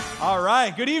All right,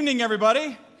 good evening,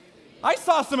 everybody. I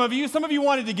saw some of you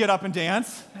wanted to get up and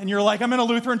dance, and you're like, I'm in a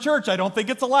Lutheran church, I don't think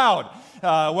it's allowed.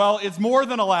 Well, it's more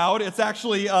than allowed. It's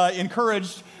actually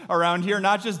encouraged around here,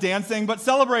 not just dancing, but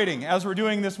celebrating, as we're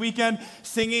doing this weekend,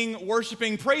 singing,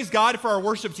 worshiping. Praise God for our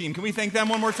worship team. Can we thank them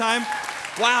one more time?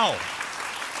 Wow.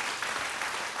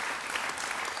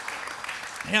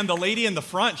 And the lady in the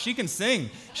front, she can sing.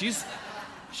 She's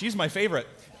my favorite.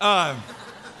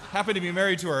 Happen to be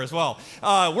married to her as well.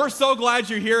 We're so glad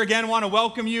you're here. Again, want to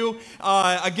welcome you.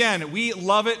 Again, we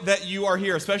love it that you are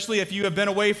here, especially if you have been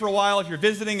away for a while, if you're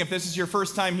visiting, if this is your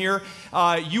first time here.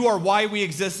 You are why we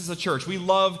exist as a church. We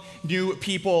love new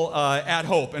people at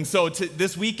Hope. And so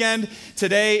this weekend,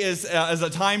 today is a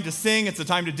time to sing. It's a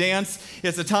time to dance.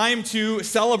 It's a time to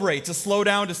celebrate, to slow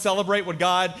down, to celebrate what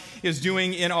God is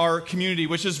doing in our community,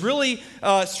 which is really,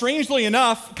 strangely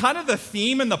enough, kind of the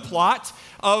theme and the plot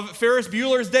of Ferris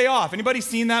Bueller's Day Off. Anybody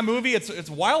seen that movie? It's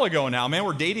a while ago now, man.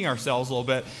 We're dating ourselves a little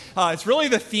bit. It's really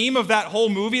the theme of that whole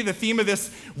movie. The theme of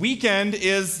this weekend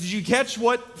is, did you catch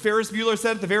what Ferris Bueller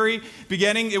said at the very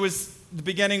beginning? The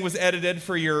beginning was edited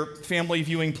for your family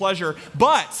viewing pleasure.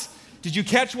 But did you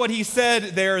catch what he said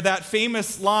there, that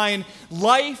famous line,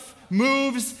 life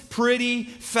moves pretty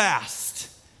fast.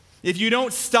 If you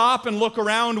don't stop and look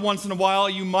around once in a while,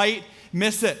 you might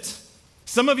miss it.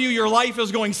 Some of you, your life is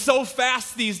going so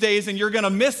fast these days and you're going to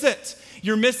miss it.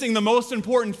 You're missing the most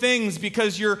important things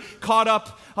because you're caught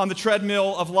up on the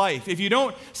treadmill of life. If you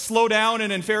don't slow down,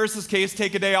 and in Ferris's case,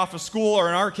 take a day off of school, or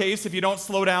in our case, if you don't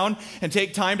slow down and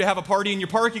take time to have a party in your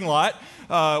parking lot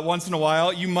once in a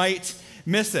while, you might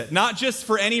miss it. Not just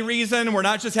for any reason. We're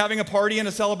not just having a party and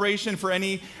a celebration for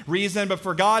any reason, but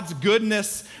for God's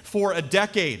goodness for a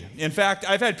decade. In fact,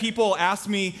 I've had people ask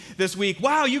me this week,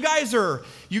 wow, you guys are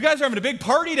having a big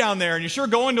party down there, and you're sure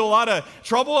going to a lot of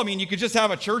trouble. I mean, you could just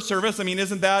have a church service. I mean,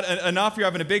 isn't that enough? You're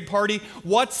having a big party.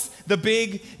 What's the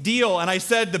big deal? And I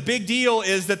said, the big deal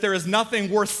is that there is nothing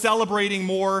worth celebrating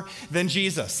more than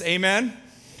Jesus. Amen?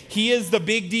 He is the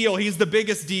big deal. He's the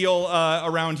biggest deal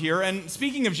around here. And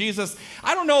speaking of Jesus,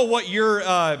 I don't know what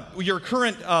your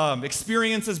current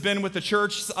experience has been with the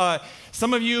church.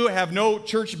 Some of you have no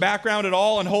church background at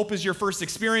all, and Hope is your first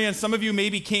experience. Some of you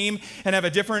maybe came and have a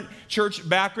different church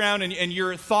background and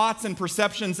your thoughts and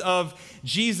perceptions of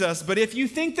Jesus. But if you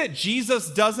think that Jesus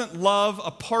doesn't love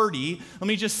a party, let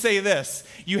me just say this.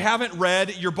 You haven't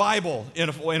read your Bible in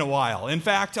a while. In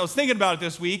fact, I was thinking about it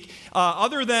this week.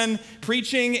 Other than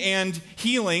preaching and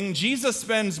healing, Jesus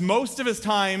spends most of his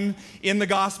time in the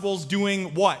Gospels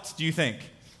doing what, do you think?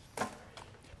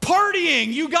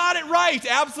 Partying. You got it right.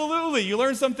 Absolutely. You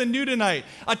learned something new tonight.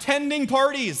 Attending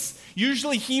parties.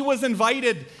 Usually he was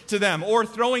invited to them, or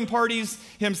throwing parties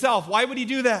himself. Why would he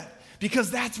do that?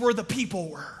 Because that's where the people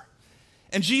were.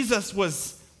 And Jesus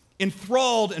was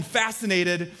enthralled and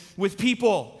fascinated with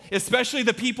people, especially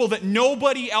the people that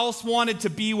nobody else wanted to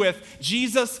be with.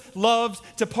 Jesus loved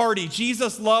to party.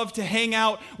 Jesus loved to hang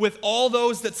out with all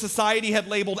those that society had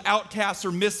labeled outcasts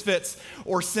or misfits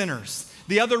or sinners.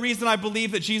 The other reason I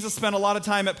believe that Jesus spent a lot of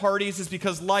time at parties is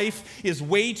because life is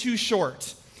way too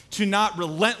short to not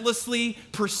relentlessly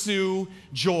pursue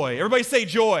joy. Everybody say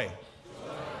joy.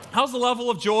 How's the level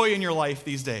of joy in your life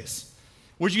these days?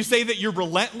 Would you say that you're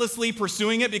relentlessly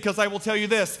pursuing it? Because I will tell you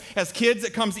this, as kids,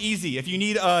 it comes easy. If you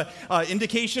need an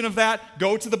indication of that,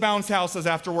 go to the bounce houses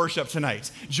after worship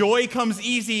tonight. Joy comes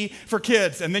easy for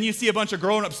kids. And then you see a bunch of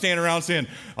grown-ups standing around saying,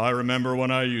 I remember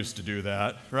when I used to do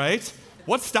that, right?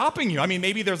 What's stopping you? I mean,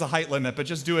 maybe there's a height limit, but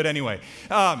just do it anyway.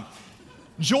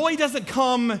 Joy doesn't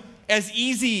come as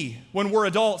easy when we're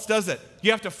adults, does it? You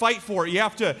have to fight for it. You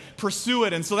have to pursue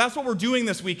it. And so that's what we're doing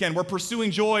this weekend. We're pursuing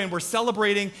joy, and we're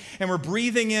celebrating, and we're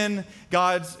breathing in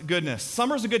God's goodness.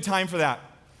 Summer's a good time for that.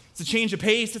 It's a change of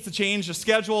pace. It's a change of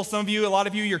schedule. Some of you, a lot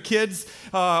of you, your kids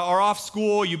are off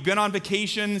school. You've been on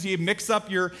vacations. You mix up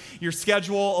your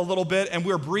schedule a little bit, and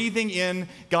we're breathing in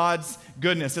God's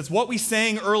goodness. It's what we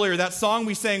sang earlier. That song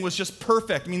we sang was just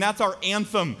perfect. I mean, that's our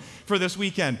anthem for this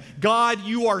weekend. God,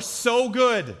 you are so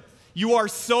good. You are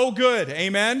so good.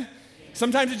 Amen?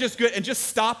 Sometimes it's just good, and just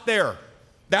stop there.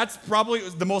 That's probably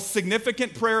the most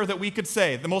significant prayer that we could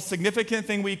say, the most significant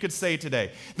thing we could say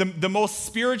today, the most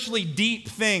spiritually deep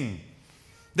thing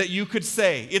that you could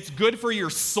say. It's good for your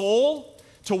soul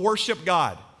to worship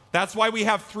God. That's why we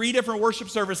have 3 different worship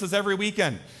services every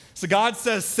weekend. So God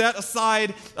says, set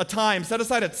aside a time, set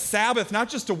aside a Sabbath, not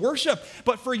just to worship,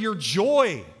 but for your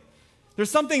joy. There's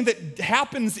something that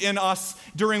happens in us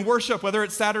during worship, whether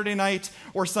it's Saturday night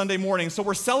or Sunday morning. So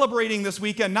we're celebrating this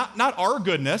weekend, not our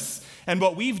goodness, and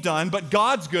what we've done, but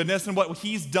God's goodness and what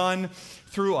he's done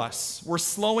through us. We're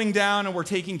slowing down and we're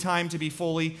taking time to be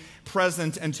fully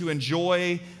present and to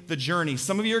enjoy the journey.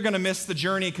 Some of you are going to miss the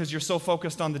journey because you're so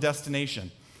focused on the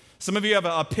destination. Some of you have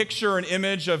a picture, an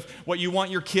image of what you want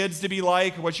your kids to be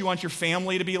like, or what you want your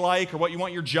family to be like, or what you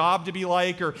want your job to be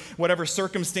like, or whatever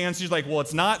circumstance. You're like, well,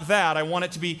 it's not that. I want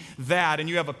it to be that. And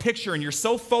you have a picture, and you're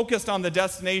so focused on the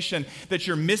destination that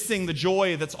you're missing the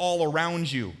joy that's all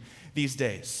around you these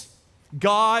days.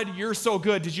 God, you're so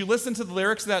good. Did you listen to the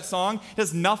lyrics of that song? It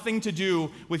has nothing to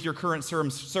do with your current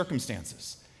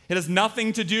circumstances. It has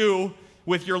nothing to do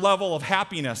with your level of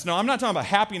happiness. No, I'm not talking about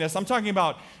happiness. I'm talking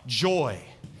about joy.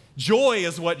 Joy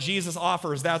is what Jesus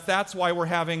offers. That's why we're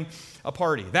having a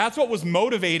party. That's what was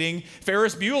motivating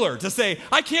Ferris Bueller to say,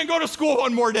 I can't go to school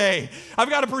one more day. I've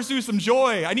got to pursue some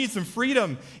joy. I need some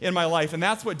freedom in my life. And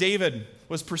that's what David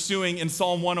was pursuing in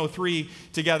Psalm 103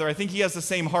 together. I think he has the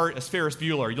same heart as Ferris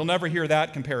Bueller. You'll never hear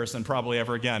that comparison probably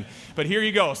ever again. But here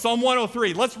you go. Psalm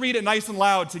 103. Let's read it nice and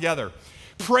loud together.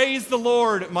 Praise the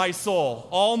Lord, my soul,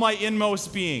 all my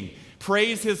inmost being.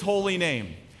 Praise his holy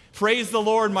name. Praise the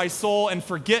Lord, my soul, and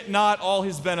forget not all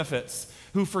his benefits,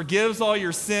 who forgives all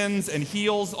your sins and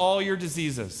heals all your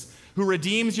diseases, who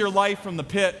redeems your life from the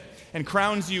pit and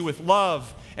crowns you with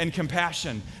love and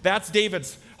compassion. That's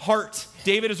David's heart.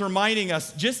 David is reminding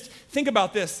us, just think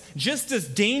about this, just as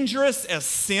dangerous as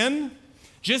sin,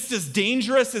 just as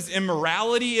dangerous as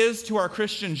immorality is to our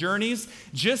Christian journeys,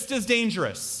 just as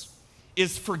dangerous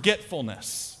is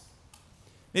forgetfulness.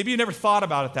 Maybe you never thought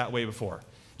about it that way before.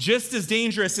 Just as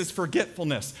dangerous is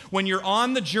forgetfulness. When you're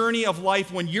on the journey of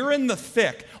life, when you're in the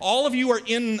thick, all of you are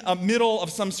in the middle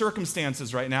of some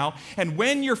circumstances right now, and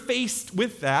when you're faced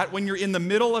with that, when you're in the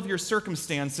middle of your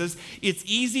circumstances, it's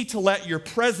easy to let your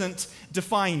present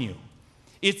define you.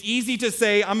 It's easy to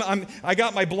say, I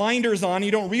got my blinders on.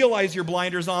 You don't realize your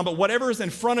blinders on, but whatever is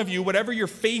in front of you, whatever you're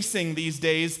facing these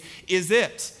days, is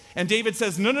it. And David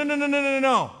says,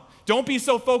 no. Don't be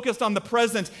so focused on the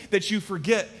present that you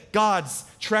forget God's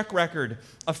track record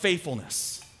of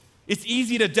faithfulness. It's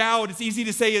easy to doubt. It's easy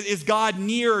to say, is God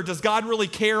near? Does God really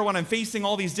care when I'm facing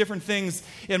all these different things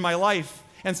in my life?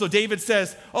 And so David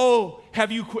says,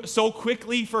 have you so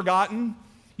quickly forgotten?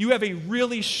 You have a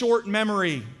really short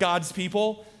memory, God's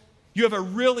people. You have a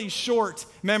really short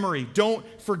memory. Don't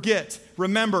forget.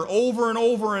 Remember, over and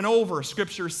over and over,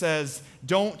 Scripture says,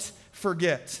 don't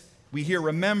forget. We hear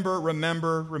remember,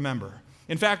 remember, remember.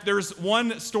 In fact, there's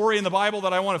one story in the Bible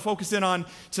that I want to focus in on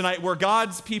tonight where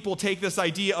God's people take this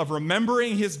idea of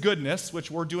remembering his goodness, which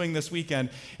we're doing this weekend,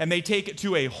 and they take it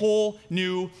to a whole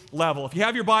new level. If you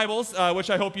have your Bibles, which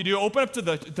I hope you do, open up to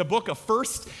the book of 1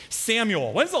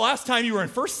 Samuel. When's the last time you were in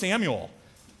 1 Samuel?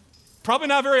 Probably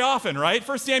not very often, right?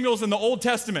 1 Samuel is in the Old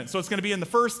Testament, so it's going to be in the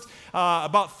first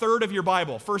about third of your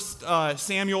Bible. 1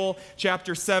 Samuel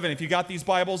chapter 7, if you got these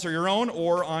Bibles or your own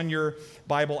or on your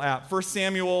Bible app. 1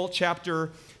 Samuel chapter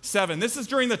 7. This is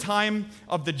during the time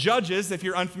of the judges, if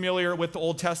you're unfamiliar with the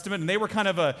Old Testament, and they were kind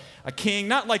of a king,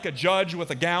 not like a judge with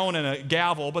a gown and a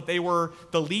gavel, but they were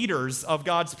the leaders of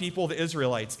God's people, the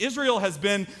Israelites. Israel has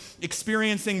been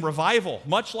experiencing revival,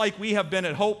 much like we have been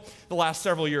at Hope the last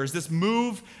several years. This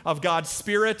move of God's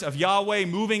Spirit, of Yahweh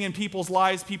moving in people's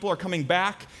lives. People are coming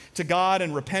back to God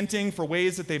and repenting for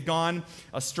ways that they've gone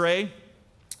astray.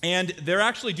 And they're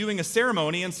actually doing a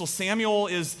ceremony, and so Samuel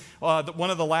is one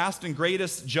of the last and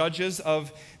greatest judges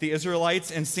of the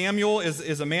Israelites, and Samuel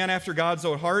is a man after God's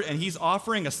own heart, and he's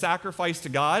offering a sacrifice to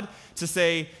God to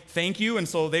say thank you. And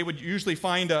so they would usually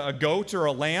find a goat or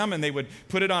a lamb, and they would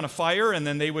put it on a fire, and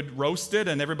then they would roast it,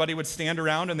 and everybody would stand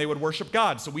around and they would worship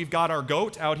God. So we've got our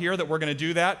goat out here that we're going to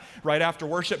do that right after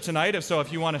worship tonight. So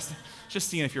if you want to... Just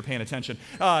seeing if you're paying attention.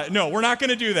 No, we're not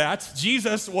going to do that.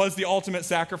 Jesus was the ultimate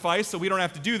sacrifice, so we don't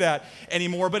have to do that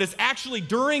anymore. But it's actually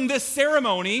during this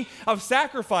ceremony of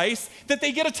sacrifice that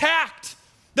they get attacked.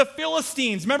 The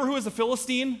Philistines. Remember who was a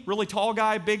Philistine? Really tall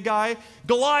guy, big guy?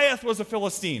 Goliath was a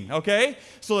Philistine, okay?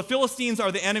 So the Philistines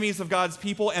are the enemies of God's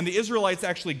people, and the Israelites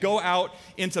actually go out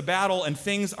into battle, and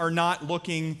things are not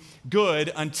looking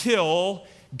good until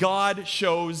God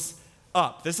shows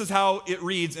up. This is how it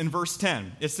reads in verse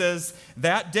 10. It says,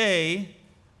 that day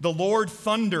the Lord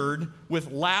thundered with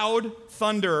loud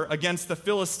thunder against the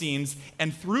Philistines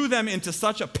and threw them into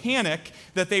such a panic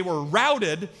that they were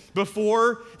routed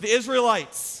before the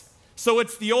Israelites. So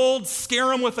it's the old scare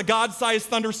them with a God-sized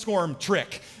thunderstorm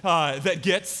trick that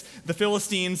gets the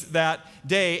Philistines that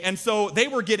day. And so they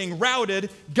were getting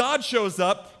routed. God shows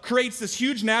up, creates this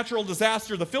huge natural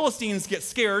disaster. The Philistines get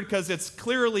scared because it's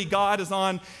clearly God is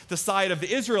on the side of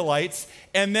the Israelites.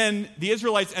 And then the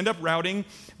Israelites end up routing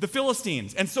the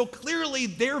Philistines. And so clearly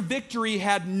their victory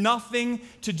had nothing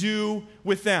to do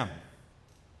with them.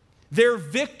 Their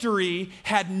victory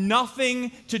had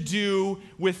nothing to do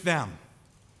with them.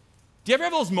 Do you ever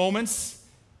have those moments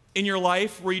in your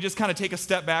life where you just kind of take a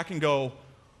step back and go,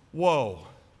 whoa,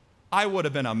 I would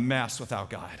have been a mess without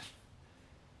God?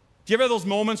 Do you ever have those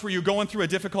moments where you're going through a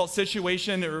difficult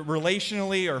situation or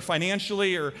relationally or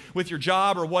financially or with your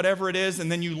job or whatever it is,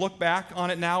 and then you look back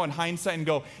on it now in hindsight and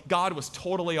go, God was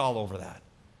totally all over that.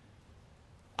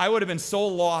 I would have been so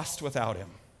lost without him.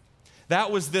 That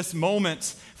was this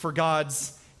moment for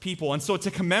God's people. And so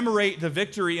to commemorate the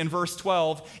victory in verse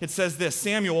 12, it says this: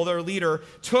 Samuel, their leader,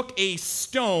 took a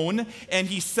stone and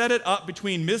he set it up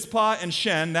between Mizpah and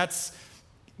Shen. That's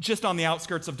just on the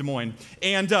outskirts of Des Moines.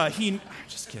 And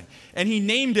just kidding. And he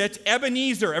named it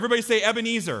Ebenezer. Everybody say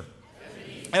Ebenezer.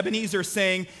 Ebenezer,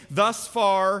 saying, thus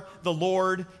far the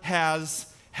Lord has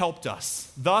helped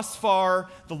us. Thus far,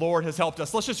 the Lord has helped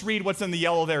us. Let's just read what's in the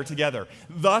yellow there together.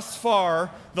 Thus far,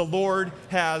 the Lord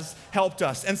has helped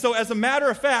us. And so, as a matter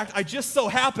of fact, I just so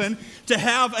happen to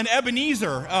have an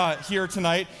Ebenezer here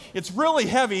tonight. It's really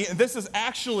heavy, and this is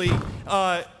actually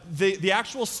the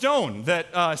actual stone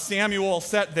that Samuel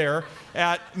set there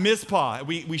at Mizpah.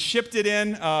 We shipped it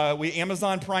in. We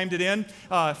Amazon primed it in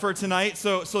for tonight.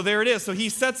 So there it is. So he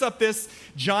sets up this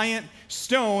giant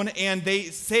stone, and they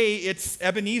say it's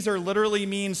Ebenezer literally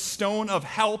means stone of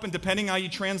help. And depending how you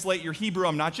translate your Hebrew,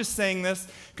 I'm not just saying this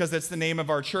because it's the name of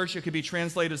our church. It could be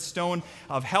translated stone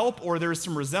of help, or there's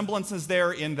some resemblances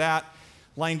there in that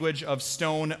language of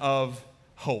stone of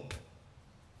hope.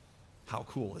 How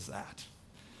cool is that?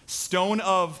 Stone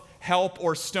of help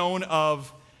or stone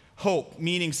of hope,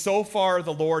 meaning so far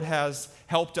the Lord has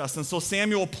helped us. And so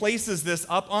Samuel places this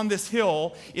up on this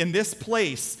hill in this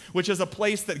place, which is a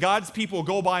place that God's people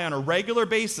go by on a regular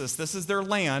basis. This is their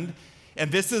land, and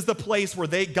this is the place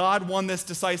where God won this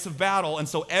decisive battle. And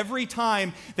so every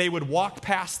time they would walk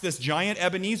past this giant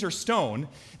Ebenezer stone,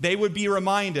 they would be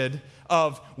reminded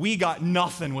of, we got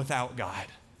nothing without God.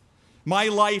 My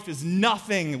life is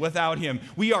nothing without him.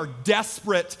 We are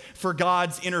desperate for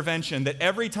God's intervention, that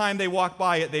every time they walk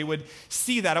by it, they would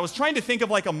see that. I was trying to think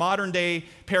of like a modern day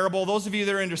parable. Those of you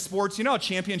that are into sports, you know how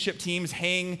championship teams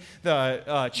hang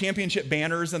the championship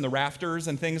banners in the rafters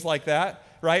and things like that,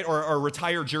 right? Or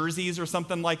retire jerseys or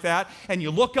something like that. And you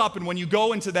look up, and when you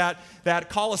go into that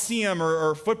Coliseum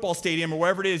or football stadium or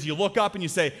wherever it is, you look up and you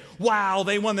say, wow,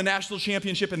 they won the national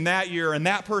championship in that year, and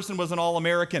that person was an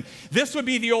All-American. This would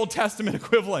be the Old Testament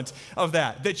equivalent of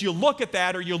that you look at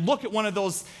that, or you look at one of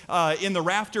those in the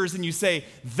rafters and you say,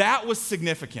 that was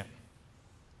significant.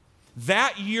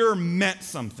 That year meant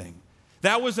something.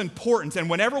 That was important. And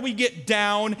whenever we get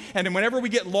down and whenever we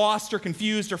get lost or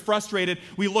confused or frustrated,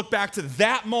 we look back to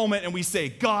that moment and we say,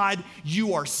 God,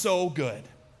 you are so good.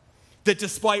 That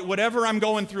despite whatever I'm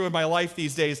going through in my life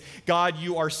these days, God,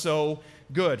 you are so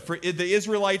good. For the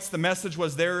Israelites, the message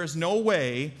was, there is no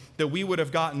way that we would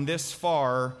have gotten this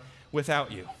far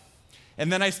without you. And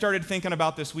then I started thinking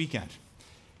about this weekend.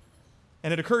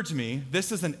 And it occurred to me,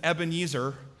 this is an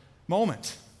Ebenezer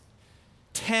moment.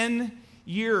 10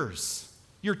 years.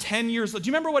 You're 10 years old. Do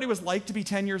you remember what it was like to be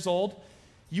 10 years old?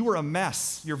 You were a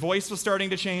mess. Your voice was starting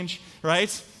to change,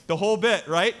 right? The whole bit,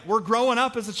 right? We're growing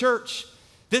up as a church.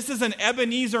 This is an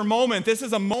Ebenezer moment. This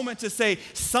is a moment to say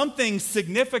something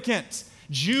significant.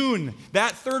 June,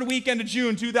 that third weekend of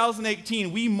June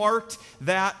 2018, we marked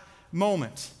that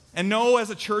moment. And no, as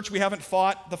a church, we haven't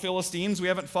fought the Philistines. We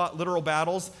haven't fought literal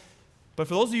battles. But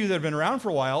for those of you that have been around for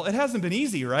a while, it hasn't been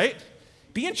easy, right?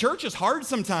 Being church is hard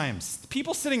sometimes. The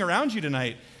people sitting around you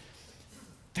tonight,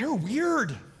 they're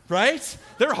weird, right?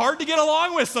 They're hard to get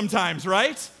along with sometimes,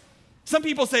 right? Some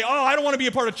people say, oh, I don't want to be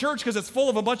a part of church because it's full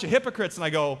of a bunch of hypocrites. And I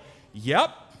go,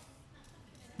 yep.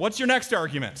 What's your next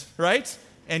argument, right?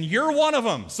 And you're one of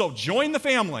them, so join the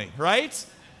family, right?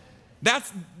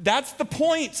 That's the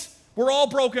point. We're all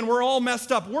broken. We're all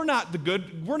messed up. We're not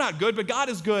good, but God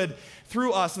is good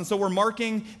through us. And so we're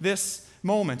marking this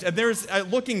moment. And there's,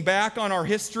 looking back on our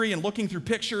history and looking through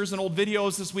pictures and old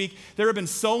videos this week, there have been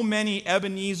so many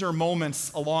Ebenezer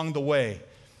moments along the way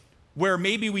where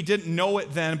maybe we didn't know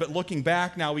it then, but looking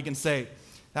back now we can say,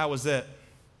 that was it.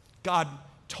 God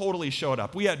totally showed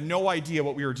up. We had no idea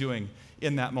what we were doing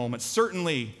in that moment.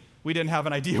 Certainly, we didn't have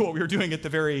an idea what we were doing at the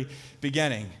very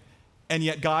beginning. and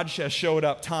yet God has showed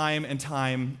up time and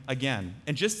time again.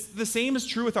 And just the same is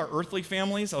true with our earthly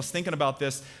families. I was thinking about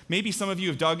this. Maybe some of you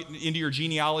have dug into your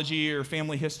genealogy or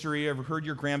family history, or heard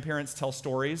your grandparents tell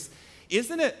stories.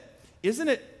 Isn't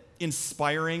it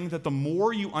inspiring that the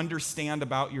more you understand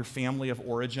about your family of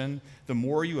origin, the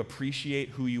more you appreciate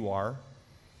who you are?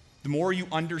 The more you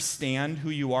understand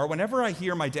who you are. Whenever I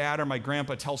hear my dad or my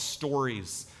grandpa tell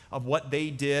stories of what they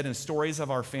did and stories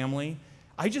of our family,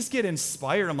 I just get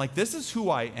inspired. I'm like, this is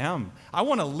who I am. I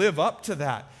want to live up to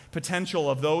that potential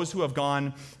of those who have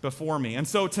gone before me. And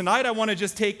so tonight I want to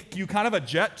just take you kind of a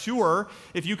jet tour.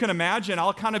 If you can imagine,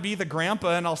 I'll kind of be the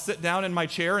grandpa and I'll sit down in my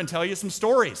chair and tell you some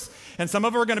stories. And some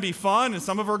of them are going to be fun and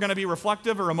some of them are going to be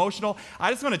reflective or emotional.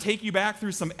 I just want to take you back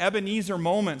through some Ebenezer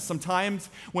moments, some times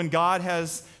when God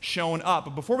has shown up.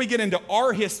 But before we get into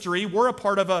our history, we're a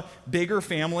part of a bigger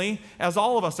family, as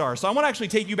all of us are. So I want to actually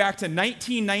take you back to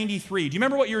 1993. Do you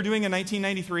remember what you were doing in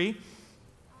 1993?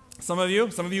 Some of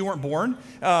you weren't born.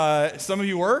 Some of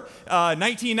you were.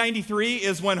 1993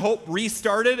 is when Hope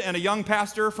restarted, and a young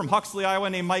pastor from Huxley,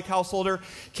 Iowa named Mike Householder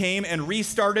came and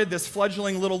restarted this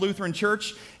fledgling little Lutheran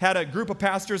church, had a group of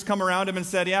pastors come around him and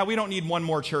said, yeah, we don't need one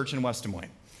more church in West Des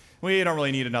Moines. We don't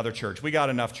really need another church. We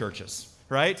got enough churches,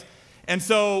 right? And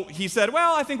so he said,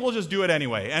 well, I think we'll just do it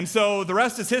anyway. And so the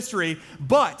rest is history.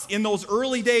 But in those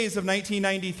early days of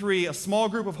 1993, a small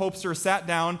group of Hopesters sat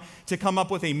down to come up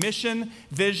with a mission,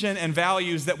 vision, and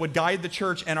values that would guide the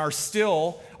church and are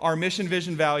still our mission,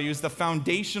 vision, values, the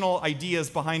foundational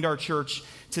ideas behind our church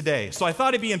today. So I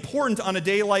thought it'd be important on a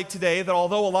day like today that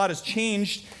although a lot has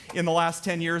changed in the last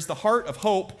 10 years, the heart of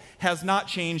hope has not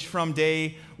changed from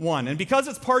day one. And because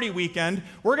it's party weekend,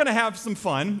 we're going to have some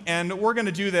fun, and we're going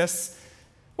to do this.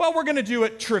 Well, we're going to do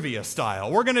it trivia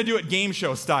style. We're going to do it game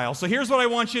show style. So here's what I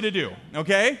want you to do,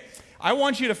 okay? I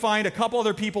want you to find a couple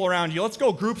other people around you. Let's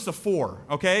go groups of 4,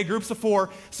 okay? Groups of 4.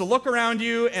 So look around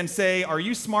you and say, are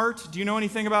you smart? Do you know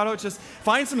anything about it? Just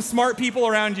find some smart people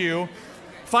around you.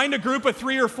 Find a group of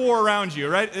 3 or 4 around you,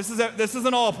 right? This is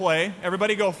an all play.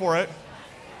 Everybody go for it.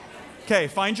 Okay,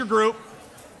 find your group.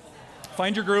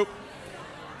 Find your group.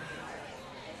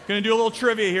 Going to do a little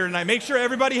trivia here tonight. Make sure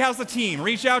everybody has a team.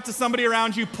 Reach out to somebody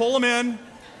around you, pull them in,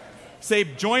 say,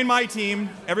 join my team.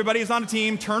 Everybody's on a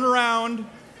team. Turn around.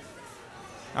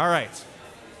 All right.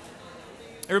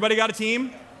 Everybody got a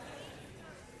team?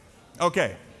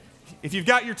 Okay. If you've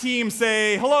got your team,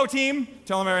 say, hello, team.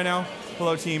 Tell them right now.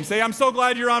 Hello, team. Say, I'm so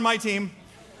glad you're on my team.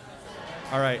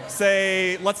 All right.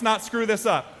 Say, let's not screw this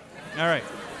up. All right.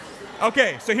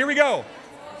 Okay, so here we go.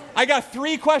 I got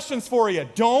 3 questions for you.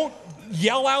 Don't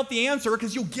yell out the answer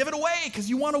because you'll give it away because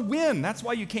you want to win. That's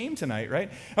why you came tonight, right?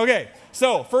 Okay,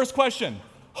 so first question.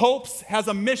 Hopes has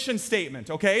a mission statement,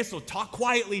 okay? So talk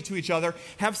quietly to each other.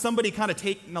 Have somebody kind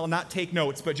of not take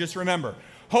notes, but just remember.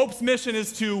 Hope's mission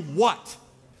is to what?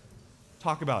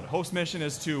 Talk about it. Hope's mission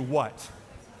is to what?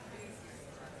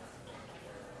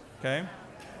 Okay?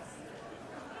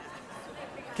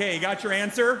 Okay, you got your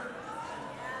answer?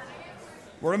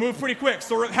 We're going to move pretty quick,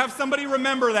 so have somebody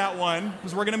remember that one,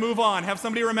 because we're going to move on. Have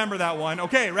somebody remember that one.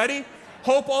 Okay, ready?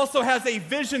 Hope also has a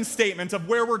vision statement of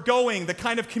where we're going, the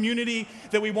kind of community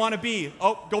that we want to be.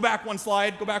 Oh, go back one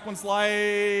slide. Go back one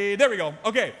slide. There we go.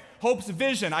 Okay, Hope's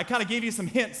vision. I kind of gave you some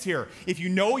hints here. If you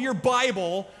know your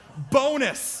Bible,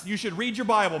 bonus. You should read your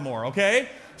Bible more, okay?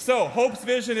 So Hope's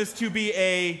vision is to be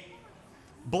a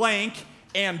blank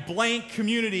and blank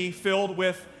community filled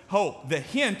with hope. The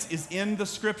hint is in the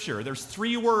scripture. There's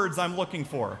 3 words I'm looking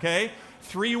for, okay?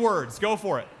 3 words. Go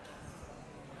for it.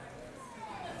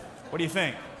 What do you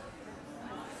think?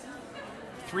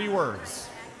 3 words.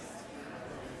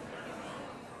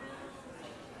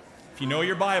 If you know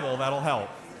your Bible, that'll help.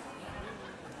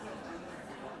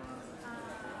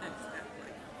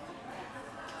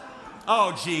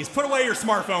 Oh, geez. Put away your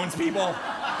smartphones, people.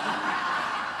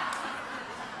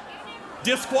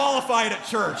 Disqualified at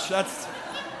church. That's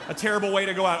a terrible way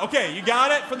to go out. Okay, you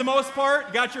got it for the most part?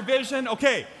 You got your vision?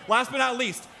 Okay, last but not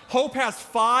least, Hope has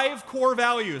 5 core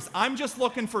values. I'm just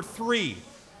looking for 3.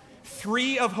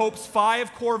 3 of Hope's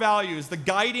 5 core values, the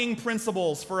guiding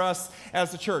principles for us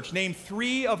as a church. Name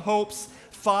 3 of Hope's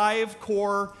 5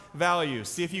 core values.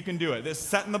 See if you can do it. This is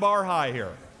setting the bar high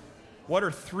here. What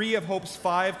are 3 of Hope's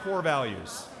 5 core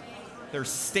values? They're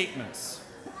statements.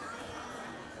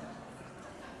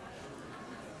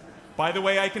 By the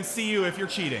way, I can see you if you're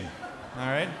cheating. All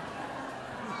right?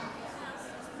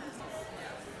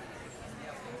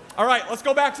 All right, let's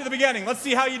go back to the beginning. Let's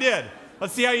see how you did.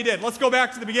 Let's go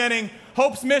back to the beginning.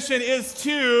 Hope's mission is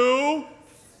to...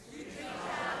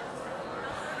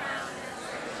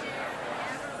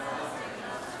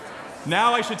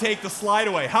 Now I should take the slide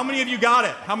away. How many of you got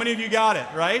it? How many of you got it,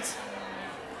 right?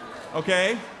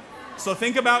 Okay. So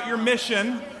think about your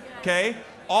mission, okay?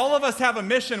 All of us have a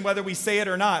mission whether we say it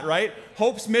or not, right?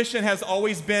 Hope's mission has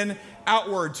always been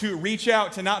outward, to reach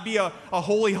out, to not be a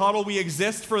holy huddle. We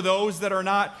exist for those that are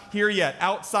not here yet,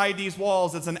 outside these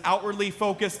walls. It's an outwardly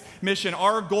focused mission.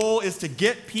 Our goal is to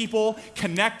get people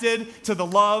connected to the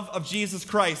love of Jesus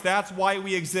Christ. That's why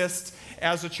we exist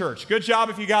as a church. Good job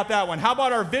if you got that one. How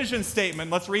about our vision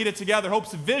statement? Let's read it together.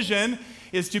 Hope's vision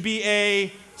is to be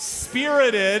a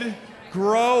spirited,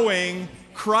 growing,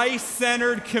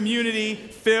 Christ-centered community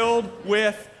filled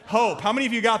with hope. How many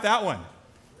of you got that one?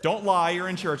 Don't lie, you're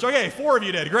in church. Okay, 4 of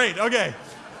you did. Great, okay.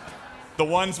 The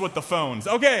ones with the phones.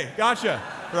 Okay, gotcha,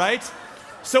 right?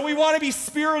 So we want to be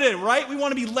spirited, right? We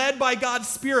want to be led by God's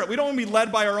Spirit. We don't want to be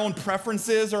led by our own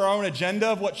preferences or our own agenda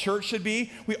of what church should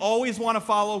be. We always want to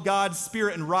follow God's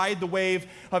Spirit and ride the wave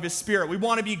of His Spirit. We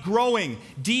want to be growing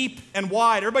deep and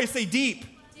wide. Everybody say deep.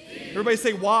 Deep. Everybody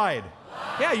say wide.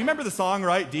 Yeah, you remember the song,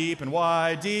 right? Deep and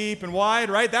wide,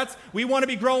 right? We want to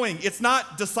be growing. It's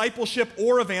not discipleship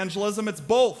or evangelism, it's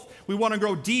both. We want to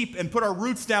grow deep and put our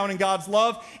roots down in God's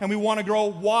love, and we want to grow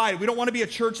wide. We don't want to be a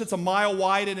church that's a mile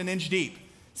wide and an inch deep.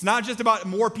 It's not just about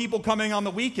more people coming on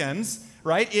the weekends,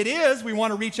 right? It is. We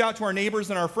want to reach out to our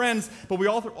neighbors and our friends, but we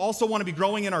also want to be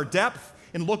growing in our depth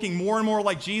and looking more and more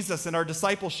like Jesus in our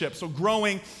discipleship. So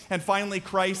growing and finally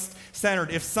Christ-centered.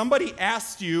 If somebody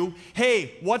asked you,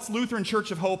 hey, what's Lutheran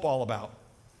Church of Hope all about?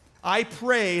 I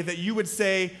pray that you would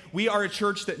say, we are a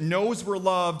church that knows we're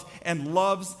loved and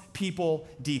loves people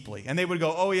deeply. And they would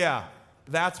go, oh yeah,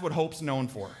 that's what Hope's known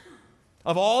for.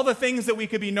 Of all the things that we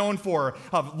could be known for,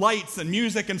 of lights and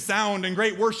music and sound and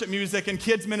great worship music and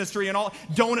kids ministry and all,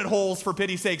 donut holes for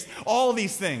pity's sakes, all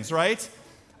these things, right?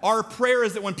 Our prayer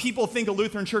is that when people think of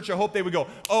Lutheran Church of Hope, they would go,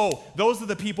 oh, those are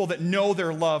the people that know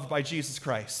they're loved by Jesus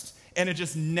Christ. And it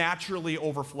just naturally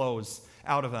overflows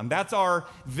out of them. That's our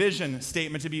vision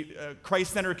statement, to be a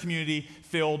Christ-centered community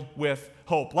filled with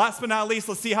hope. Last but not least,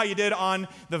 let's see how you did on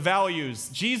the values.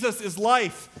 Jesus is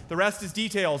life. The rest is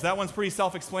details. That one's pretty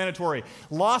self-explanatory.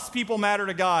 Lost people matter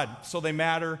to God, so they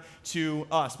matter to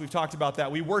us. We've talked about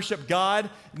that. We worship God,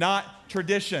 not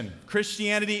tradition.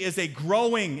 Christianity is a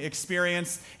growing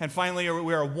experience. And finally,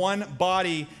 we are one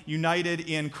body united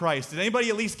in Christ. Did anybody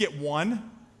at least get one?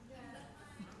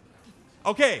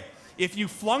 Okay. If you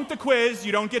flunked the quiz,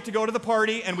 you don't get to go to the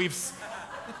party, and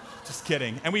just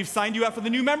kidding. And we've signed you up for the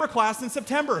new member class in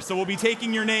September, so we'll be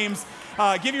taking your names.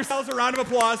 Give yourselves a round of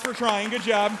applause for trying. Good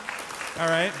job. All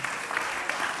right.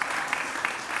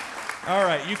 All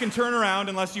right, you can turn around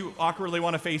unless you awkwardly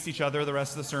want to face each other the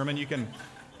rest of the sermon. You can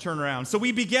turn around. So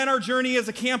we began our journey as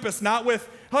a campus, not with,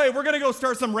 hey, we're going to go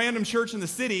start some random church in the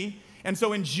city. And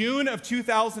so in June of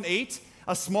 2008,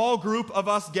 a small group of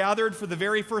us gathered for the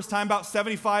very first time. About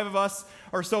 75 of us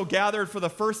or so gathered for the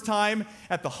first time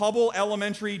at the Hubble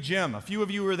Elementary Gym. A few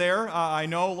of you were there, I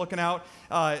know, looking out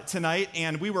tonight.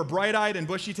 And we were bright-eyed and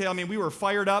bushy-tailed. I mean, we were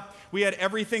fired up. We had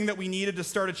everything that we needed to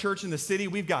start a church in the city.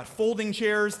 We've got folding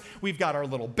chairs. We've got our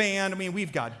little band. I mean,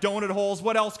 we've got donut holes.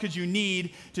 What else could you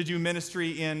need to do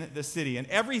ministry in the city? And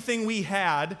everything we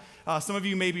had, some of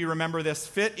you maybe remember this,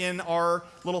 fit in our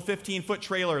little 15-foot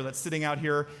trailer that's sitting out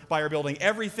here by our building.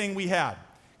 Everything we had.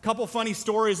 Couple funny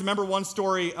stories. Remember one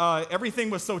story,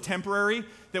 everything was so temporary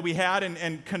that we had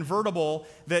and convertible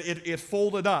that it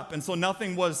folded up. And so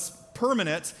nothing was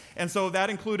permanent. And so that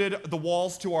included the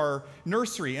walls to our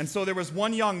nursery. And so there was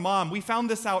one young mom. We found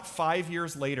this out 5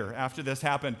 years later after this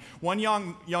happened. One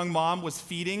young mom was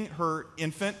feeding her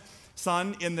infant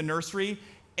son in the nursery,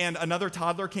 and another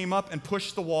toddler came up and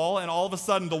pushed the wall, and all of a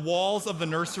sudden the walls of the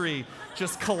nursery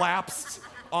just collapsed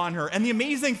on her. And the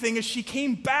amazing thing is she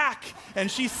came back,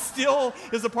 and she still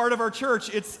is a part of our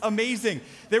church. It's amazing.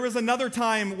 There was another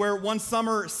time where one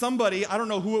summer somebody, I don't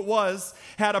know who it was,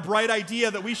 had a bright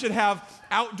idea that we should have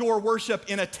outdoor worship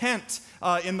in a tent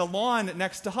in the lawn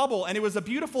next to Hubble. And it was a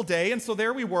beautiful day, and so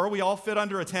there we were. We all fit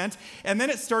under a tent. And then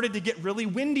it started to get really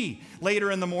windy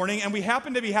later in the morning, and we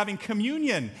happened to be having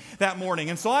communion that morning.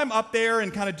 And so I'm up there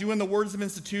and kind of doing the words of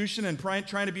institution and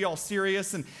trying to be all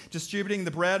serious and distributing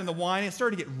the bread and the wine. It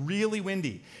started to get really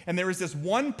windy. And there was this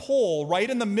one pole right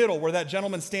in the middle where that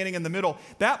gentleman's standing in the middle.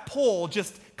 That pole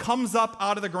just comes up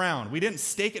out of the ground. We didn't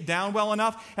stake it down well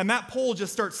enough, and that pole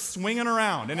just starts swinging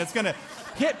around, and it's going to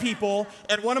hit people.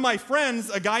 And one of my friends,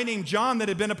 a guy named John that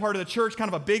had been a part of the church, kind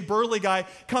of a big burly guy,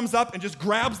 comes up and just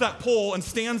grabs that pole and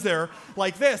stands there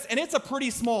like this. And it's a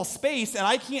pretty small space, and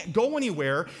I can't go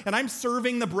anywhere, and I'm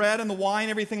serving the bread and the wine,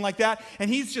 everything like that, and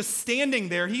he's just standing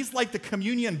there. He's like the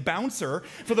communion bouncer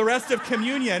for the rest of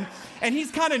communion, and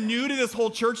he's kind of new to this whole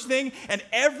church thing, and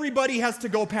everybody has to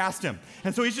go past him.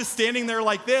 And so he's just standing there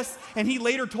like this, and he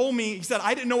later told me, he said,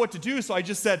 I didn't know what to do, so I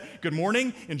just said, good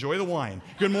morning, enjoy the wine.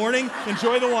 Good morning,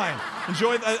 enjoy the wine.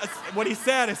 Enjoy what he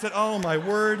said. I said, oh my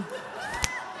word.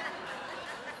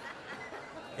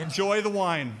 Enjoy the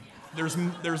wine.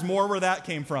 There's more where that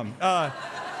came from.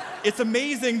 It's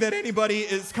amazing that anybody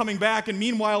is coming back, and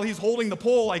meanwhile he's holding the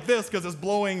pole like this because it's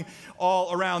blowing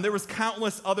all around. There was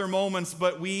countless other moments,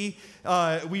 but we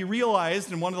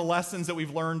realized, and one of the lessons that we've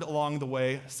learned along the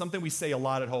way, something we say a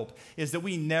lot at Hope, is that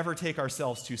we never take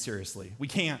ourselves too seriously. We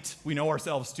can't. We know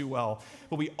ourselves too well,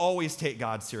 but we always take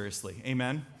God seriously.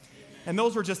 Amen? And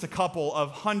those were just a couple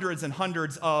of hundreds and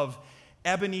hundreds of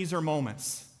Ebenezer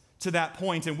moments to that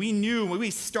point. And we knew when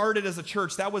we started as a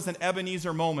church, that was an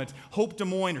Ebenezer moment. Hope Des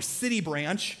Moines, or City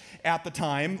Branch at the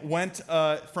time, went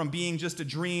from being just a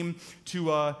dream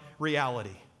to a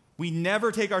reality. We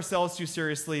never take ourselves too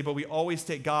seriously, but we always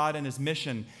take God and his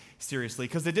mission seriously,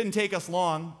 because it didn't take us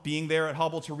long being there at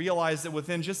Hubble to realize that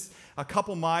within just a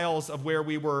couple miles of where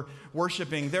we were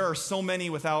worshiping, there are so many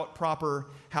without proper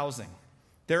housing.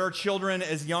 There are children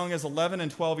as young as 11 and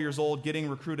 12 years old getting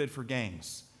recruited for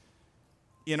gangs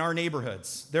in our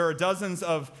neighborhoods. There are dozens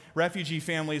of refugee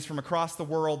families from across the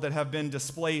world that have been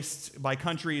displaced by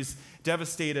countries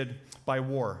devastated by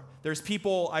war. There's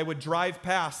people I would drive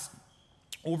past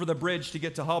over the bridge to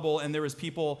get to Hubble, and there was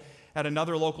people at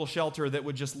another local shelter that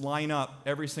would just line up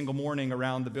every single morning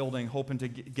around the building hoping to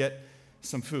get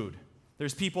some food.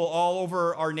 There's people all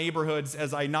over our neighborhoods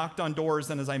as I knocked on doors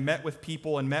and as I met with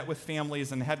people and met with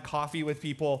families and had coffee with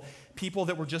people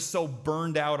that were just so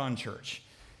burned out on church.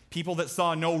 People that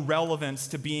saw no relevance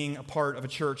to being a part of a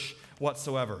church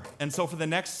whatsoever. And so for the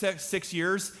next 6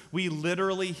 years, we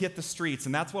literally hit the streets.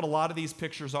 And that's what a lot of these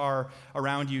pictures are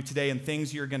around you today and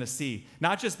things you're going to see.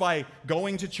 Not just by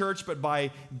going to church, but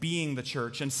by being the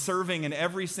church and serving in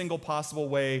every single possible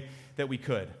way that we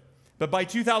could. But by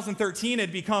 2013, it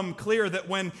had become clear that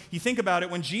when you think about it,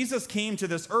 when Jesus came to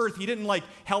this earth, he didn't like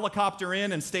helicopter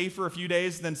in and stay for a few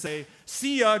days and then say,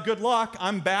 see ya, good luck,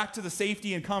 I'm back to the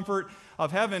safety and comfort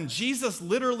of heaven. Jesus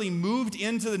literally moved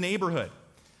into the neighborhood.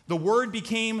 The Word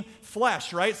became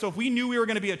flesh, right? So if we knew we were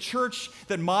going to be a church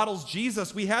that models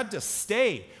Jesus, we had to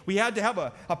stay. We had to have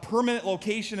a permanent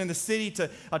location in the city, to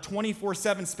a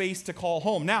 24/7 space to call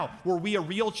home. Now, were we a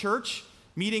real church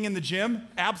meeting in the gym?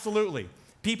 Absolutely.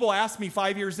 People asked me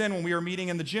 5 years in when we were meeting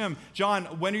in the gym, John,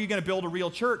 when are you going to build a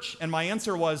real church? And my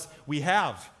answer was, we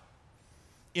have.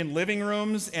 In living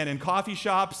rooms and in coffee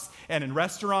shops and in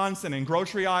restaurants and in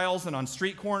grocery aisles and on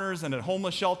street corners and at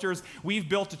homeless shelters, we've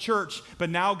built a church, but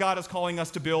now God is calling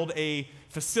us to build a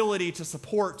facility to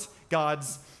support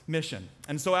God's mission.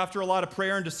 And so after a lot of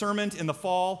prayer and discernment in the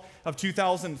fall of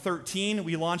 2013,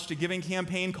 we launched a giving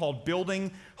campaign called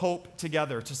Building Hope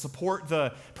Together to support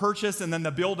the purchase and then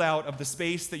the build out of the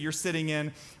space that you're sitting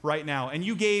in right now. And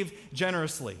you gave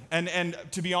generously. And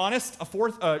to be honest,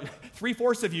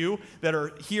 3/4 of you that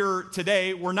are here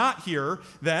today were not here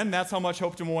then. That's how much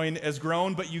Hope Des Moines has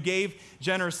grown, but you gave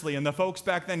generously. And the folks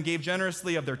back then gave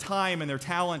generously of their time and their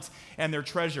talent and their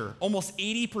treasure. Almost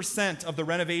 80% of the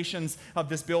renovations of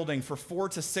this building for 4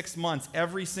 to 6 months,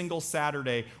 every single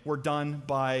Saturday, were done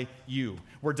by you.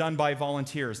 Were done by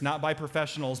volunteers, not by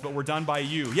professionals, but were done by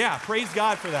you. Yeah, praise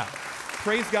God for that.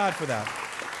 Praise God for that.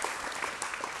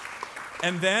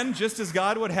 And then, just as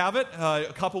God would have it,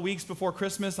 a couple weeks before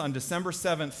Christmas, on December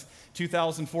 7th,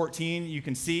 2014, you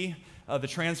can see the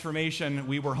transformation.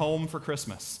 We were home for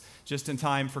Christmas, just in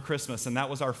time for Christmas. And that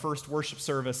was our first worship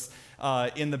service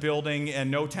in the building,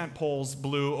 and no tent poles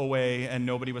blew away, and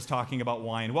nobody was talking about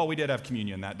wine. Well, we did have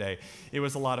communion that day. It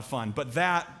was a lot of fun. But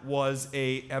that was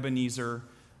a Ebenezer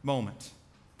moment.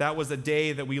 That was a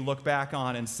day that we look back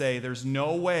on and say, there's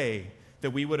no way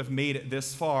that we would have made it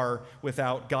this far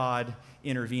without God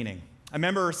intervening. I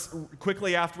remember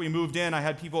quickly after we moved in, I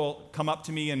had people come up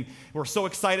to me and were so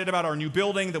excited about our new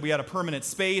building that we had a permanent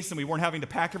space and we weren't having to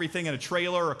pack everything in a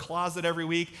trailer or a closet every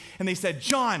week. And they said,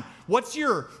 John,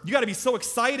 you got to be so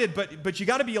excited, but you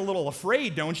got to be a little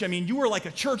afraid, don't you? I mean, you were like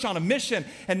a church on a mission,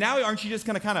 and now aren't you just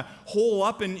going to kind of hole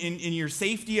up in your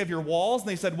safety of your walls? And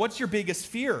they said, what's your biggest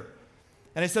fear?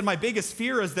 And I said, my biggest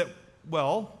fear is that,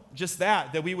 well, just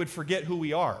that we would forget who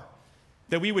we are.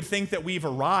 That we would think that we've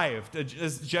arrived.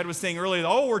 As Jed was saying earlier,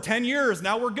 oh, we're 10 years,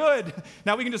 now we're good.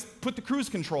 Now we can just put the cruise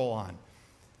control on.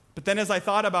 But then as I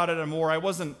thought about it more, I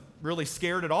wasn't really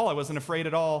scared at all. I wasn't afraid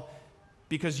at all,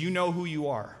 because you know who you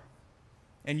are.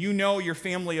 And you know your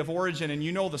family of origin, and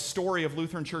you know the story of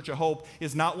Lutheran Church of Hope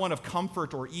is not one of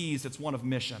comfort or ease, it's one of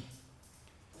mission.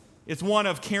 It's one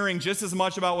of caring just as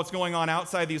much about what's going on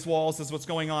outside these walls as what's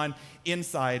going on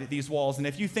inside these walls. And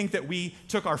if you think that we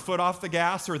took our foot off the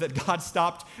gas, or that God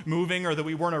stopped moving, or that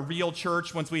we weren't a real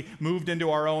church once we moved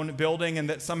into our own building, and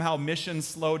that somehow mission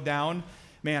slowed down,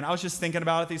 man, I was just thinking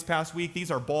about it these past week.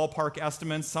 These are ballpark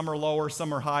estimates. Some are lower,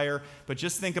 some are higher. But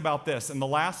just think about this. In the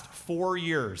last 4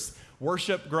 years,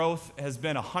 worship growth has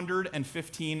been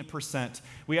 115%.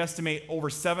 We estimate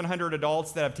over 700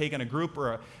 adults that have taken a group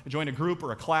or joined a group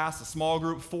or a class, a small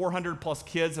group. 400 plus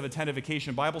kids have attended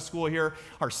Vacation Bible School here.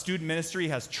 Our student ministry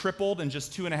has tripled in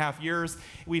just 2.5 years.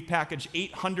 We've packaged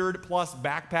 800 plus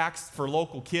backpacks for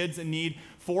local kids in need,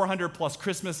 400 plus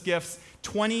Christmas gifts,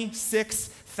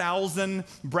 26,000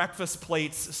 breakfast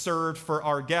plates served for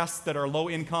our guests that are low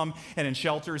income and in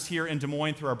shelters here in Des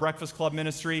Moines through our Breakfast Club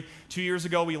ministry. 2 years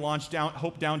ago, we launched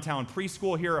Hope Downtown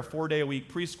Preschool here, a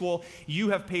 4-day-a-week preschool. You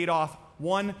have paid off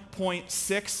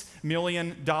 $1.6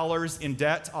 million in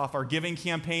debt off our giving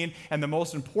campaign. And the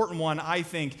most important one, I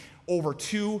think, over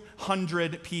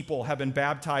 200 people have been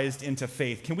baptized into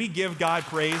faith. Can we give God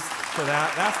praise for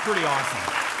that? That's pretty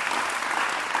awesome.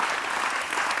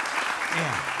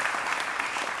 Yeah.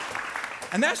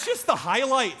 And that's just the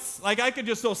highlights. Like, I could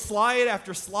just go slide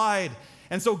after slide.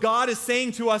 And so God is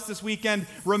saying to us this weekend,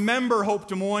 remember, Hope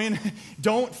Des Moines,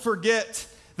 don't forget.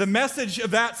 The message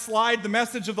of that slide, the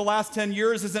message of the last 10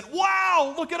 years isn't,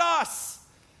 wow, look at us.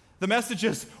 The message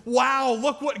is, wow,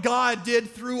 look what God did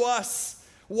through us.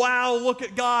 Wow, look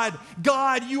at God.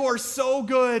 God, you are so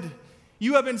good.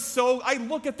 You have been so, I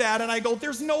look at that and I go,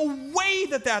 there's no way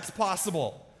that that's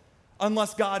possible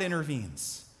unless God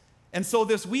intervenes. And so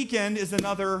this weekend is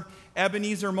another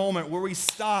Ebenezer moment where we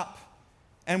stop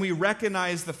and we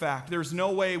recognize the fact there's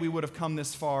no way we would have come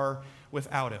this far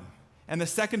without him. And the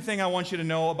second thing I want you to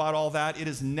know about all that, it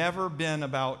has never been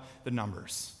about the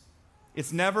numbers.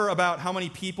 It's never about how many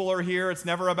people are here. It's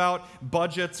never about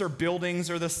budgets or buildings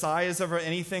or the size of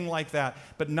anything like that.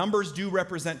 But numbers do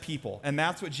represent people, and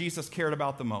that's what Jesus cared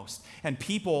about the most. And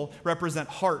people represent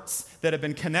hearts that have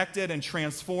been connected and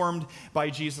transformed by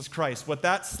Jesus Christ. What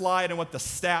that slide and what the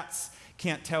stats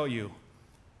can't tell you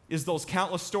is those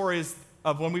countless stories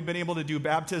of when we've been able to do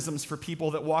baptisms for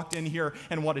people that walked in here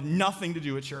and wanted nothing to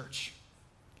do with church,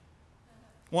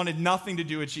 wanted nothing to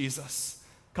do with Jesus.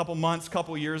 Couple months,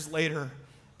 couple years later,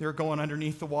 they're going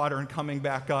underneath the water and coming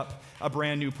back up a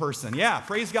brand new person. Yeah,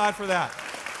 praise God for that.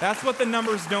 That's what the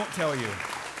numbers don't tell you.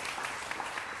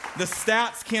 The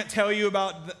stats can't tell you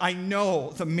about, I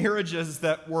know, the marriages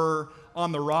that were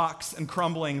on the rocks and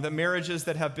crumbling, the marriages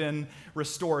that have been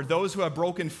restored, those who have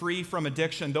broken free from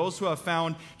addiction, those who have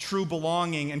found true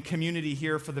belonging and community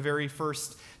here for the very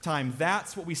first time.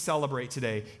 That's what we celebrate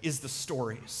today, is the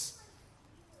stories.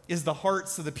 Is the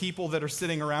hearts of the people that are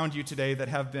sitting around you today that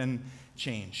have been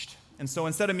changed. And so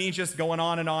instead of me just going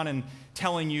on and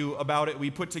telling you about it,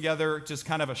 we put together just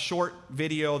kind of a short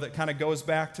video that kind of goes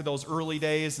back to those early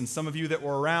days. And some of you that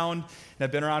were around and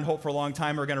have been around Hope for a long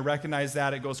time are going to recognize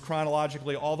that. It goes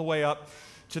chronologically all the way up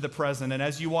to the present. And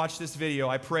as you watch this video,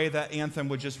 I pray that anthem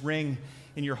would just ring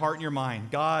in your heart and your mind.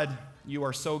 God, you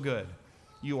are so good.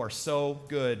 You are so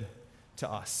good to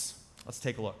us. Let's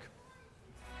take a look.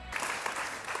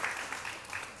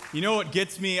 You know what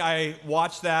gets me? I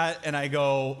watch that and I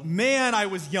go, man, I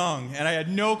was young and I had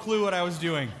no clue what I was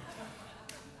doing.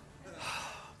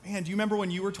 Man, do you remember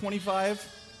when you were 25?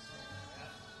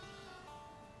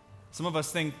 Some of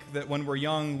us think that when we're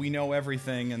young, we know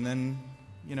everything, and then,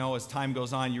 as time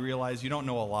goes on, you realize you don't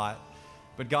know a lot,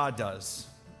 but God does.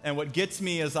 And what gets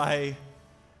me as I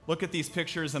look at these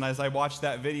pictures and as I watch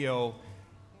that video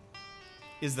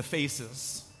is the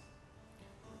faces.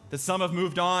 That some have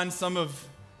moved on, some have,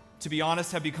 to be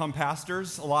honest, have become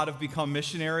pastors. A lot have become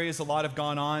missionaries. A lot have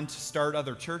gone on to start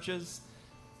other churches.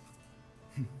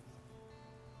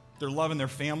 They're loving their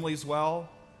families well.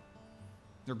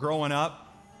 They're growing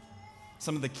up.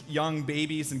 Some of the young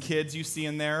babies and kids you see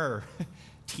in there are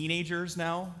teenagers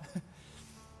now,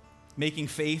 making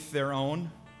faith their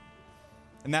own.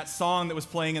 And that song that was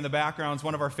playing in the background is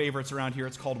one of our favorites around here.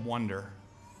 It's called Wonder.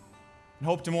 And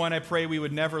Hope Des Moines, I pray we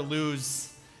would never lose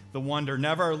the wonder,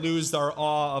 never lose our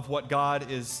awe of what God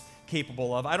is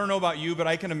capable of. I don't know about you, but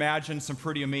I can imagine some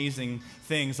pretty amazing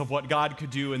things of what God could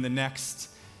do in the next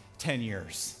 10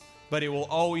 years. But it will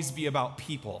always be about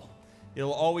people,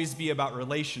 It'll always be about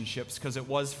relationships because it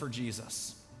was for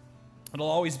Jesus. It'll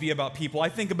always be about people. I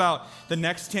think about the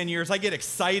next 10 years. I get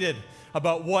excited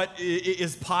about what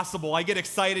is possible. I get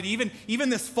excited even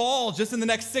this fall, just in the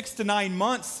next 6 to 9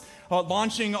 months,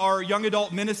 launching our young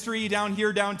adult ministry down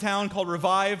here downtown called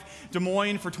Revive Des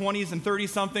Moines for 20s and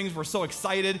 30-somethings. We're so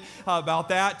excited about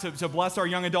that, to bless our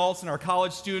young adults and our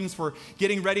college students. We're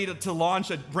getting ready to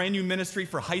launch a brand new ministry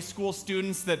for high school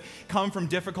students that come from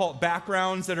difficult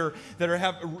backgrounds, that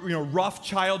have rough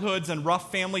childhoods and rough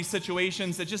family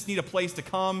situations, that just need a place to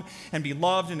come and be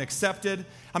loved and accepted.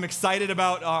 I'm excited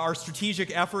about our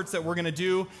strategic efforts that we're going to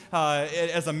do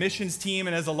as a missions team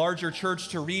and as a larger church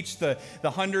to reach the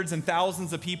hundreds and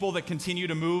thousands of people that continue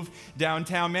to move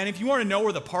downtown. Man, if you want to know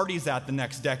where the party's at the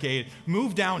next decade,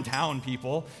 move downtown,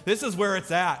 people. This is where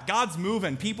it's at. God's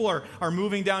moving. People are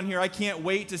moving down here. I can't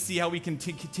wait to see how we can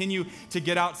continue to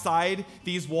get outside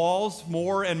these walls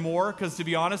more and more, because to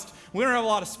be honest, we don't have a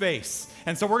lot of space.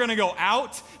 And so we're going to go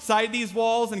outside these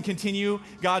walls and continue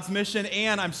God's mission.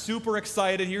 And I'm super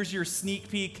excited. Here's your sneak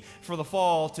peek for the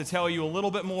fall to tell you a little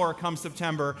bit more come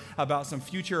September about some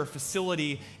future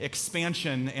facility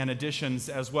expansion and additions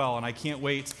as well. And I can't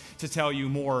wait to tell you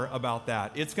more about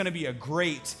that. It's going to be a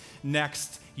great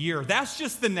next year. That's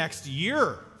just the next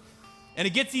year. And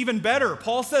it gets even better.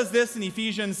 Paul says this in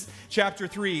Ephesians chapter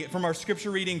 3 from our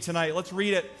scripture reading tonight. Let's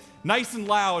read it nice and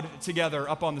loud together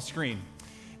up on the screen.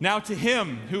 Now to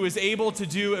him who is able to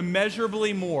do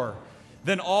immeasurably more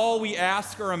than all we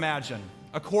ask or imagine,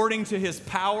 according to his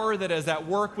power that is at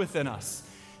work within us,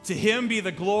 to him be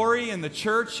the glory in the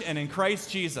church and in Christ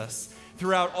Jesus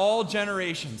throughout all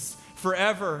generations,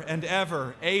 forever and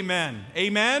ever. Amen.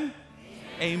 Amen?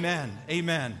 Amen. Amen.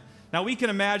 Amen. Now we can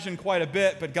imagine quite a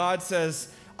bit, but God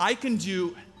says, I can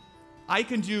do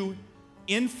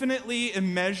infinitely,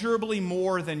 immeasurably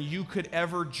more than you could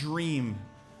ever dream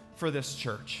for this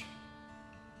church.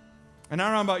 And I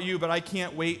don't know about you, but I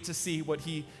can't wait to see what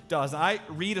he does. I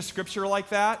read a scripture like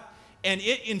that, and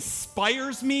it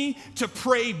inspires me to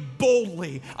pray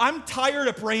boldly. I'm tired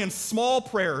of praying small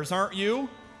prayers, aren't you?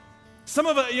 Some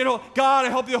of it, God, I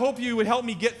hope you would help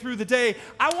me get through the day.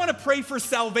 I want to pray for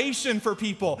salvation for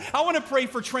people. I want to pray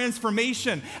for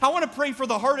transformation. I want to pray for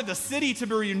the heart of the city to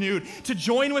be renewed, to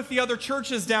join with the other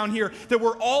churches down here, that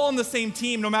we're all on the same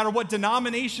team, no matter what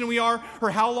denomination we are or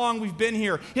how long we've been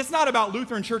here. It's not about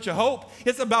Lutheran Church of Hope.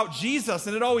 It's about Jesus,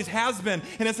 and it always has been,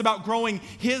 and it's about growing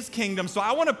his kingdom. So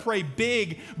I want to pray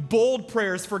big, bold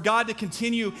prayers for God to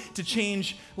continue to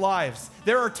change lives.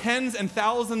 There are tens and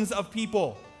thousands of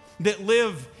people that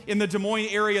live in the Des Moines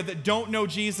area that don't know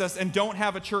Jesus and don't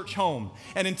have a church home.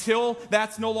 And until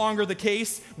that's no longer the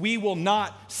case, we will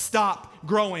not stop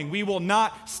growing. We will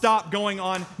not stop going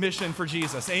on mission for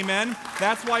Jesus. Amen?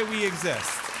 That's why we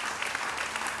exist.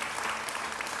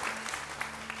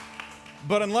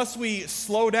 But unless we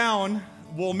slow down,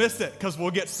 we'll miss it, because we'll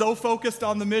get so focused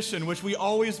on the mission, which we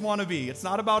always want to be. It's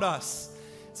not about us.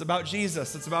 It's about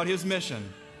Jesus. It's about his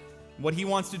mission, what he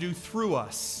wants to do through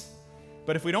us.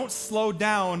 But if we don't slow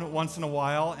down once in a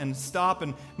while and stop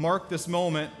and mark this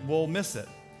moment, we'll miss it.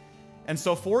 And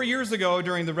so 4 years ago,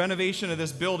 during the renovation of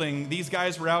this building, these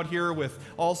guys were out here with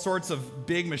all sorts of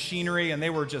big machinery, and they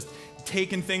were just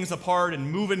taking things apart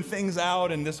and moving things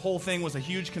out, and this whole thing was a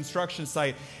huge construction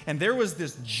site. And there was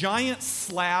this giant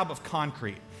slab of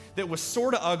concrete that was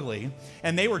sort of ugly,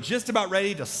 and they were just about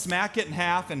ready to smack it in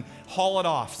half and haul it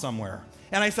off somewhere.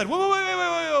 And I said,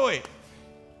 wait.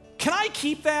 Can I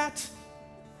keep that?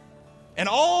 And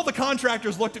all the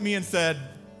contractors looked at me and said,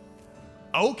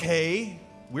 okay,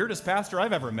 weirdest pastor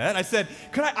I've ever met. I said,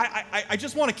 could I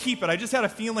just want to keep it. I just had a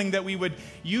feeling that we would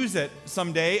use it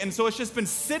someday. And so it's just been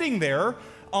sitting there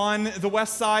on the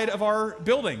west side of our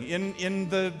building in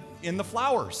the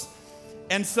flowers.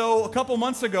 And so a couple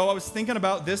months ago, I was thinking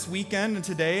about this weekend and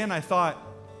today, and I thought,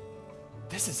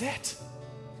 this is it.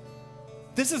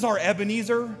 This is our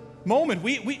Ebenezer moment.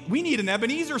 We need an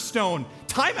Ebenezer stone.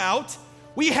 Time out.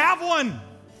 We have one.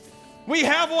 We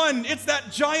have one. It's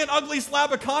that giant, ugly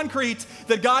slab of concrete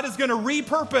that God is going to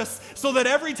repurpose so that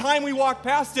every time we walk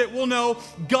past it, we'll know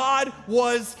God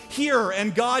was here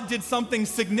and God did something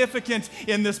significant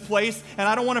in this place, and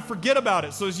I don't want to forget about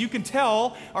it. So as you can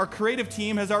tell, our creative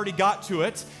team has already got to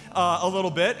it a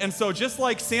little bit, and so just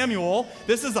like Samuel,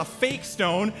 this is a fake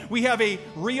stone. We have a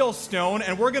real stone,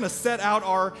 and we're going to set out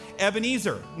our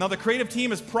Ebenezer. Now, the creative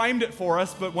team has primed it for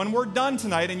us, but when we're done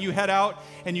tonight and you head out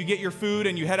and you get your food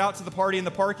and you head out to the party in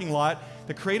the parking lot,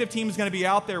 the creative team is going to be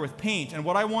out there with paint. And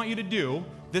what I want you to do,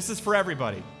 this is for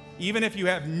everybody. Even if you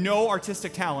have no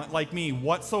artistic talent like me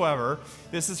whatsoever,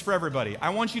 this is for everybody. I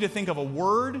want you to think of a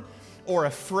word or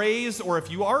a phrase, or if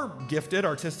you are gifted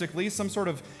artistically, some sort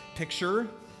of picture,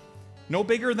 no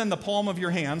bigger than the palm of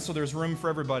your hand, so there's room for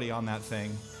everybody on that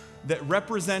thing, that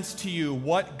represents to you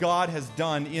what God has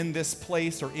done in this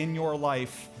place or in your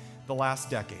life the last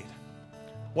decade.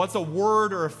 What's a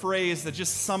word or a phrase that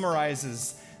just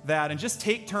summarizes that? And just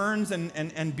take turns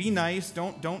and be nice.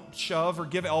 Don't shove or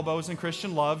give elbows in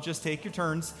Christian love. Just take your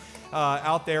turns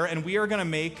out there. And we are going to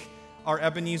make our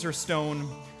Ebenezer stone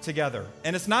together.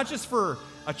 And it's not just for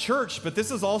a church, but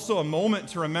this is also a moment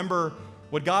to remember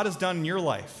what God has done in your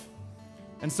life.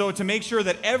 And so to make sure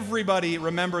that everybody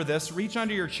remember this, reach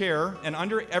under your chair, and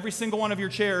under every single one of your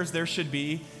chairs, there should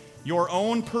be your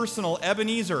own personal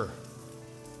Ebenezer.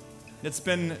 It's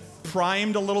been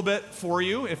primed a little bit for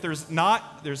you. If there's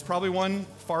not, there's probably one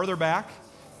farther back.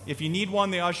 If you need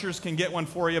one, the ushers can get one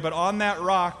for you. But on that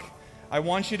rock, I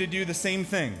want you to do the same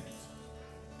thing.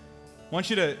 I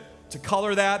want you to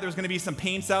color that. There's going to be some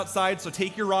paints outside, so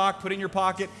take your rock, put it in your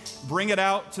pocket, bring it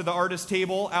out to the artist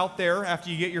table out there after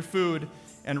you get your food,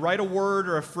 and write a word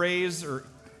or a phrase or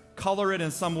color it in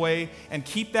some way, and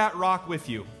keep that rock with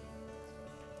you.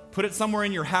 Put it somewhere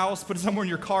in your house, put it somewhere in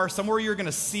your car, somewhere you're going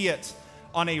to see it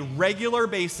on a regular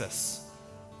basis.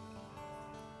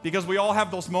 Because we all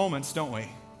have those moments, don't we?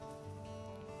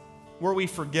 Where we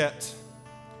forget,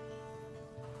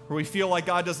 where we feel like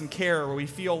God doesn't care, where we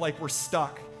feel like we're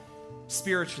stuck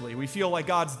spiritually. We feel like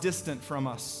God's distant from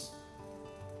us.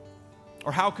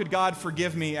 Or how could God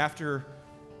forgive me after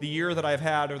the year that I've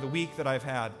had, or the week that I've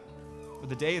had, or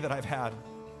the day that I've had?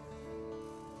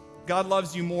 God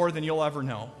loves you more than you'll ever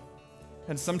know.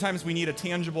 And sometimes we need a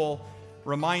tangible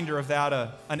reminder of that,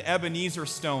 an Ebenezer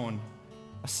stone,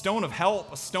 a stone of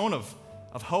help, a stone of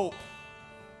hope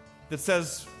that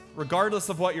says, regardless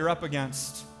of what you're up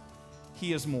against,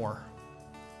 He is more.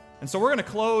 And so we're going to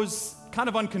close kind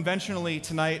of unconventionally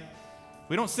tonight.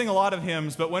 We don't sing a lot of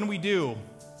hymns, but when we do,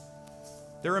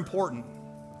 they're important.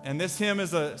 And this hymn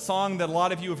is a song that a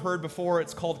lot of you have heard before.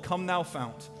 It's called Come Thou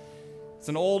Fount. It's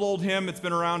an old hymn. It's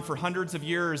been around for hundreds of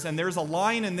years. And there's a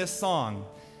line in this song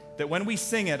that when we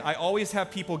sing it, I always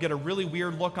have people get a really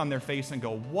weird look on their face and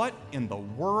go, what in the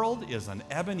world is an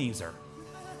Ebenezer?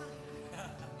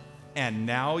 And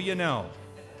now you know.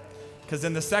 Because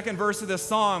in the second verse of this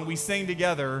song, we sing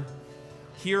together,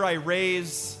 Here I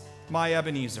Raise My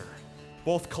Ebenezer,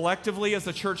 both collectively as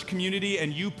a church community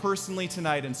and you personally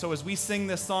tonight. And so as we sing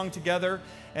this song together,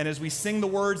 and as we sing the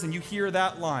words and you hear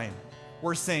that line,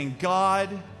 we're saying, God,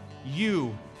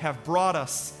 you have brought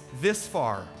us this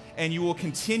far, and you will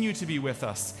continue to be with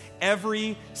us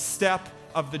every step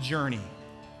of the journey.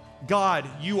 God,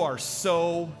 you are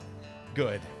so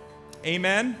good.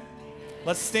 Amen?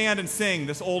 Let's stand and sing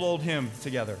this old hymn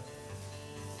together.